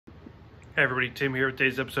Hey everybody, Tim here with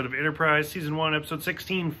today's episode of Enterprise, Season 1, Episode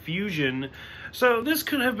 16, Fusion. So this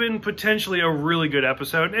could have been potentially a really good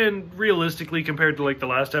episode, and realistically, compared to like the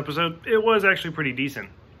last episode, it was actually pretty decent.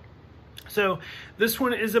 So this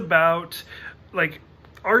one is about, like,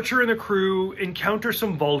 Archer and the crew encounter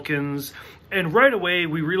some Vulcans, and right away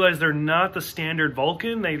we realize they're not the standard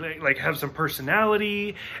Vulcan. They like have some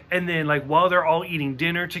personality, and then like while they're all eating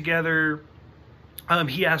dinner together,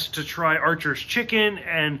 he asks to try Archer's chicken,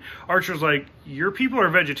 and Archer's like, your people are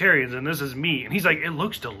vegetarians and this is meat. And he's like, it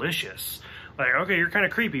looks delicious. Like, okay, you're kind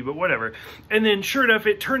of creepy, but whatever. And then sure enough,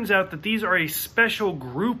 it turns out that these are a special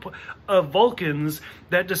group of Vulcans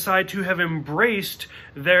that decide to have embraced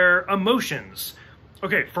their emotions.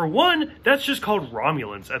 Okay, for one, that's just called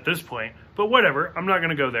Romulans at this point, but whatever, I'm not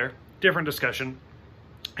going to go there. Different discussion.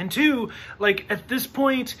 And two, like, at this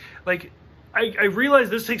point, like, I realize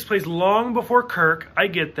this takes place long before Kirk. I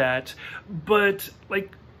get that. But,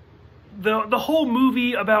 like, the whole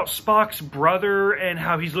movie about Spock's brother and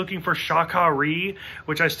how he's looking for Shaka-Ree,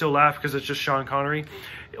 which I still laugh because it's just Sean Connery.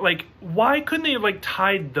 Like, why couldn't they have, like,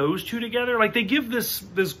 tied those two together? Like, they give this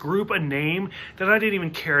group a name that I didn't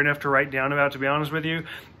even care enough to write down about, to be honest with you.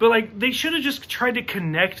 But, like, they should have just tried to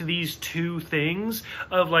connect these two things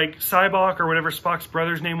of, like, Sybok or whatever Spock's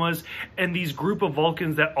brother's name was, and these group of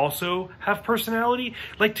Vulcans that also have personality.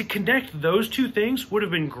 Like, to connect those two things would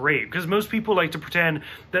have been great, because most people like to pretend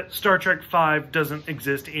that Star Trek V doesn't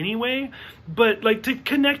exist anyway. But, like, to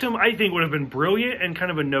connect them, I think would have been brilliant and kind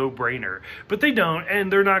of a no-brainer. But they don't,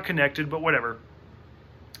 and they're not connected, but whatever.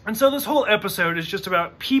 And so this whole episode is just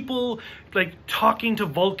about people, like, talking to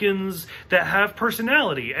Vulcans that have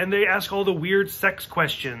personality, and they ask all the weird sex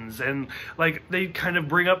questions, and, like, they kind of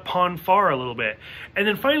bring up Pon farr a little bit. And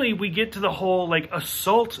then finally we get to the whole, like,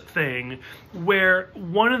 assault thing, where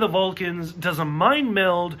one of the Vulcans does a mind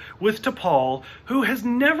meld with T'Pol, who has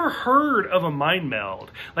never heard of a mind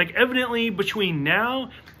meld. Like, evidently between now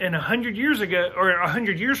and 100 years ago, or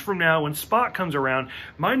 100 years from now when Spock comes around,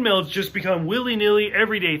 mind melds just become willy-nilly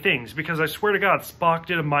everyday things, because I swear to God, Spock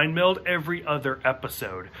did a mind meld every other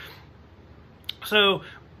episode. So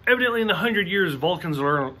evidently in the 100 years, Vulcans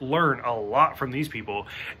learn a lot from these people,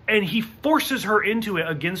 and he forces her into it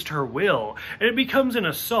against her will, and it becomes an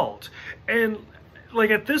assault. And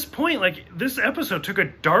like, at this point, like, this episode took a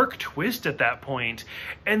dark twist at that point.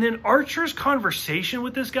 And then Archer's conversation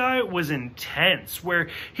with this guy was intense, where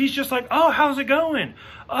he's just like, oh, how's it going?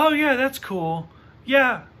 Oh, yeah, that's cool.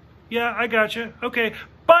 Yeah, I gotcha. Okay.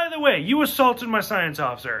 By the way, you assaulted my science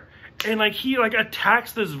officer. And, like, he, like,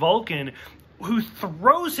 attacks this Vulcan who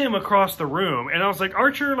throws him across the room. And I was like,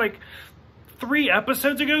 Archer, like, 3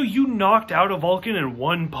 episodes ago, you knocked out a Vulcan in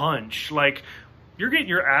one punch. Like, you're getting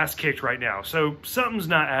your ass kicked right now, so something's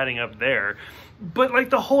not adding up there. But,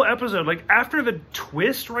 like, the whole episode, like, after the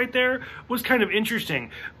twist right there was kind of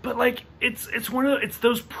interesting. But, like, it's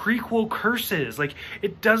those prequel curses. Like,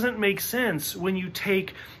 it doesn't make sense when you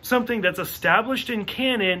take something that's established in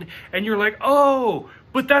canon and you're like, oh,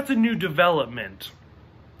 but that's a new development.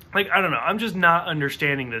 Like, I don't know. I'm just not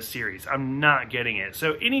understanding this series. I'm not getting it.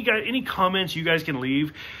 So any comments you guys can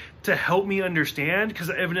leave to help me understand,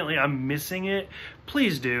 because evidently I'm missing it,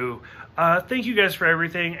 please do. Thank you guys for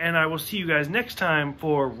everything, and I will see you guys next time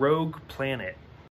for Rogue Planet.